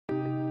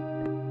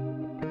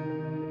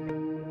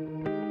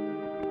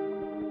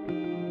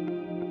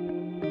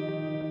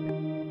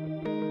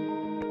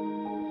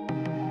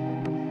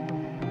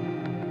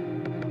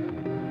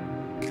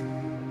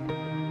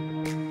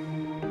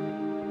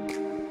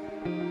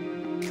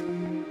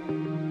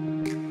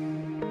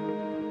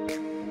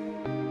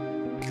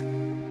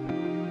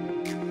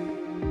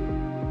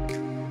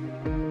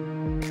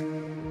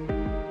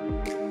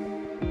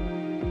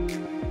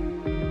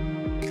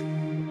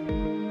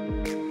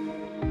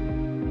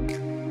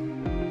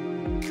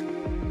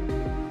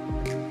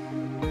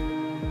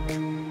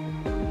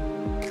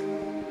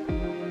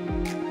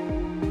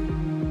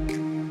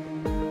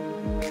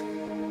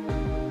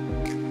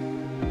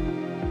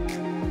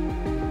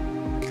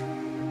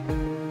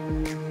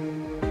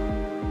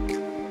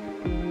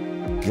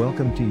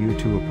Welcome to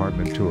U2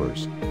 Apartment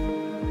Tours.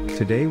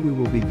 Today we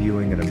will be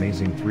viewing an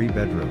amazing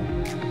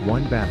 3-bedroom,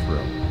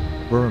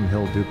 1-bathroom, Boerum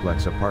Hill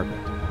duplex apartment.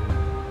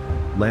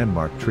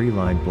 Landmark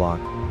tree-lined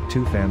block,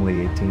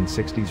 2-family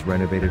 1860s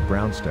renovated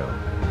brownstone.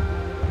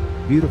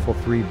 Beautiful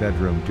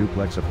 3-bedroom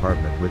duplex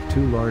apartment with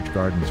 2 large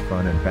gardens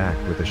front and back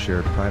with a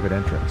shared private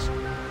entrance.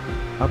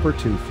 Upper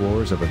 2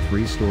 floors of a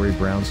 3-story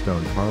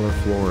brownstone parlor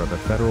floor of a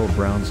federal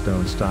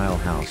brownstone style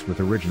house with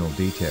original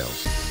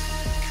details.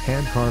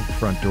 Hand-carved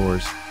front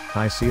doors,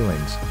 high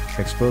ceilings,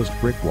 exposed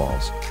brick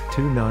walls,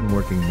 2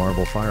 non-working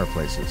marble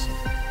fireplaces.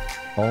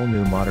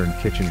 All-new modern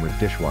kitchen with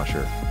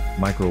dishwasher,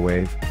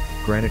 microwave,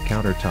 granite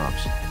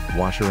countertops,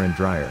 washer and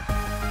dryer.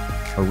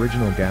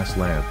 Original gas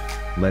lamp,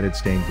 leaded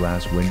stained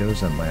glass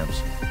windows and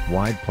lamps,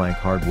 wide plank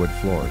hardwood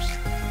floors.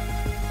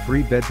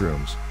 3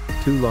 bedrooms,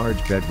 2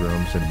 large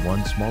bedrooms and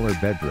 1 smaller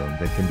bedroom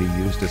that can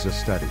be used as a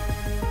study.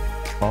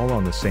 All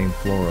on the same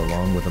floor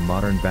along with a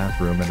modern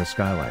bathroom and a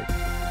skylight.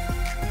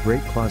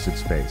 Great closet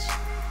space.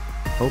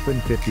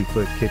 Open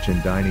 50-foot kitchen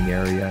dining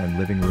area and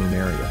living room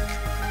area.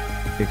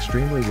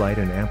 Extremely light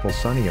and ample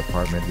sunny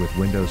apartment with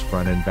windows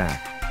front and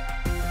back.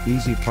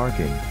 Easy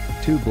parking,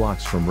 2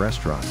 blocks from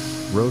restaurant,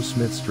 Rose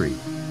Smith Street,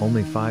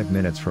 only 5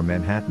 minutes from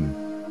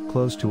Manhattan,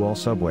 close to all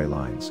subway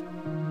lines.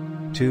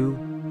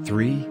 2,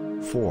 3,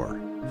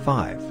 4,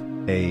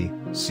 5, A,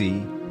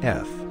 C,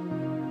 F.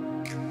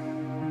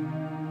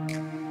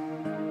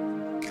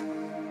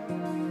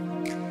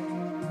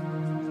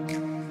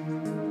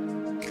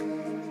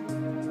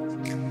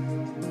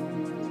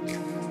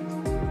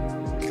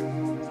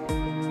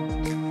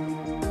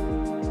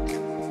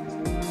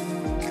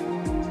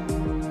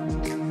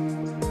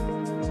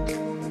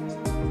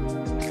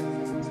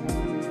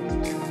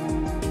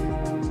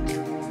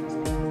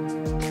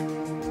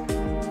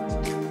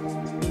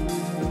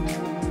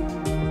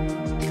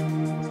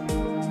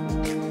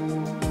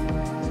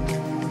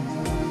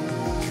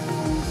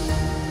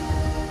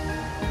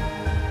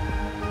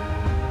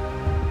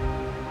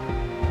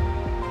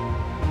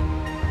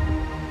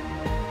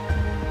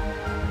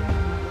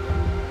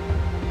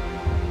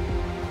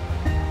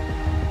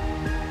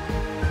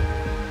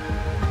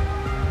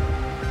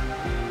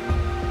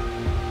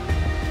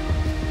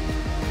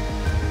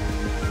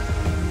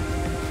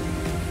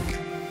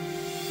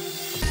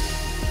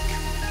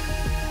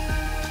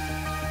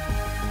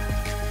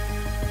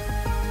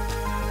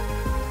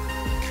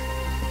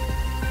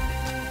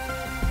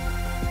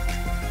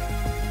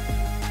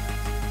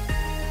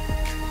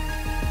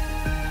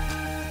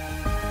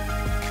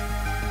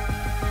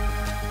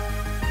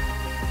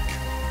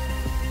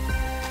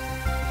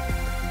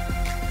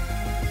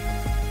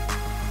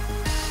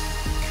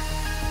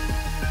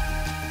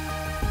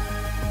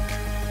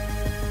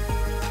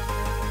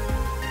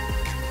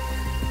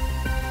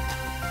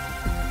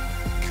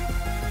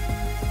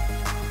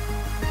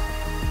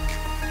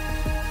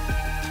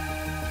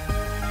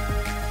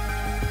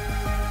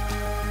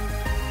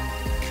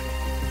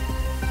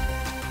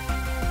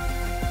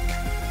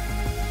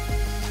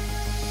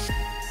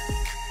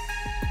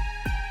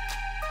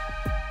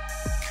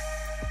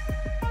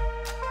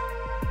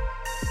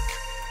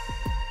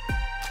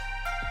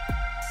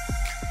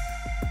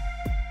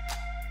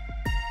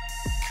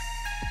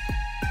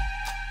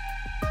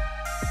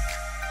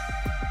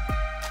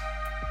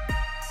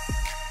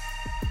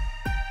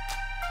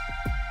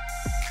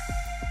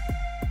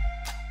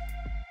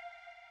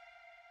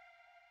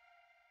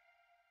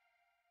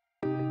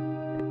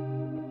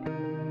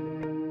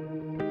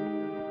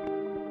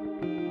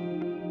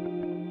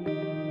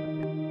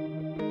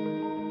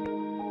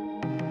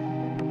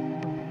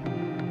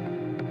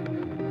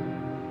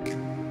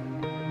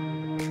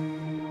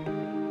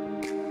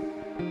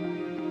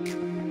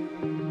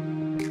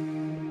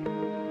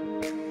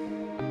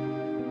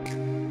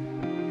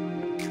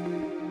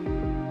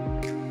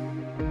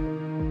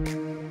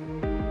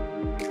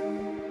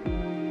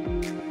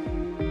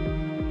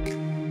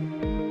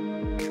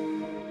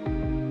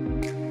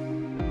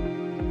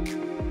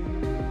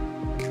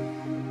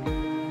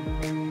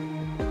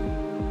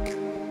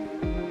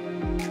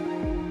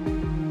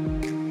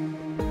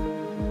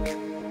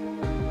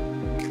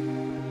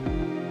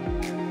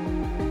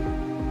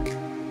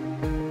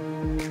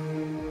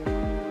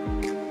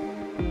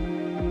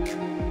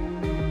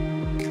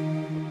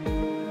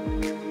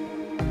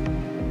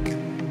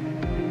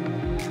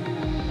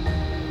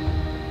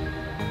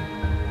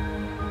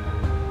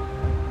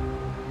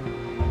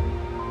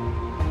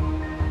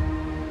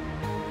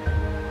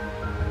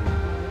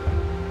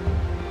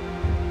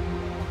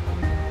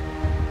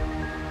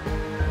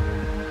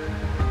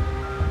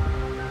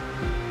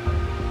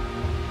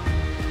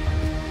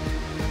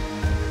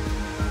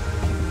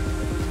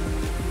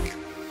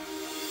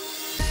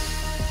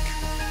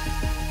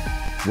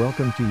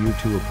 Welcome to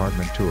U2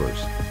 Apartment Tours.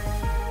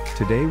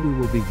 Today we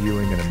will be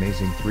viewing an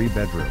amazing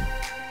 3-bedroom,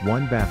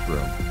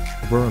 1-bathroom,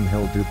 Boerum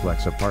Hill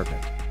duplex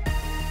apartment.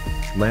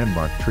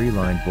 Landmark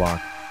tree-lined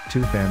block,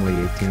 2-family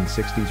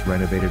 1860s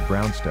renovated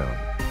brownstone.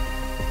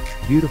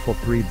 Beautiful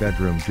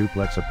 3-bedroom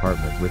duplex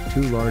apartment with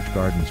 2 large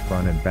gardens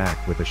front and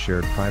back with a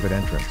shared private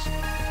entrance.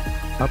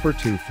 Upper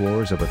 2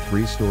 floors of a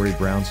 3-story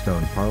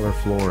brownstone parlor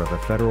floor of a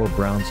federal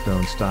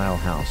brownstone style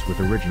house with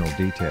original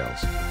details.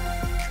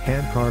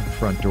 Hand-carved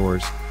front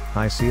doors,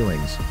 high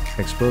ceilings,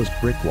 exposed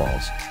brick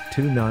walls,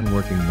 2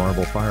 non-working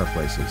marble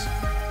fireplaces.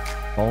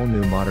 All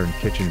new modern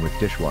kitchen with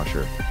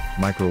dishwasher,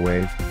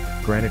 microwave,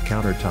 granite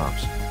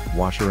countertops,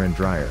 washer and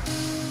dryer.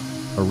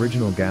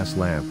 Original gas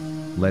lamp,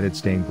 leaded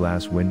stained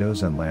glass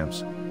windows and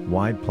lamps,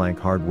 wide plank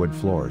hardwood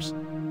floors.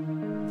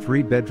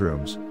 3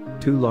 bedrooms,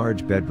 2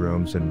 large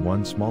bedrooms and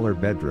 1 smaller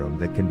bedroom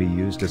that can be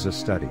used as a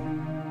study.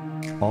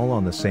 All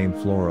on the same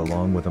floor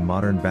along with a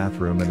modern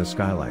bathroom and a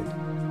skylight.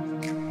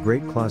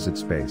 Great closet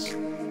space.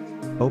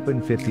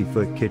 Open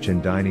 50-foot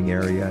kitchen dining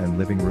area and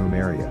living room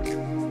area.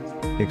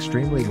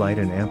 Extremely light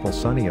and ample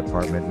sunny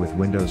apartment with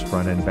windows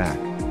front and back.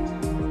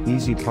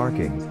 Easy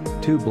parking,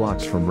 2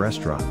 blocks from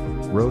restaurant,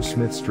 Rose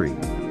Smith Street,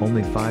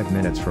 only 5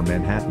 minutes from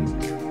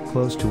Manhattan,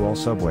 close to all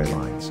subway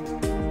lines.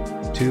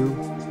 2,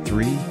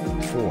 3,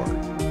 4,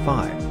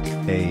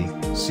 5,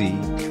 A, C,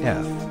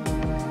 F.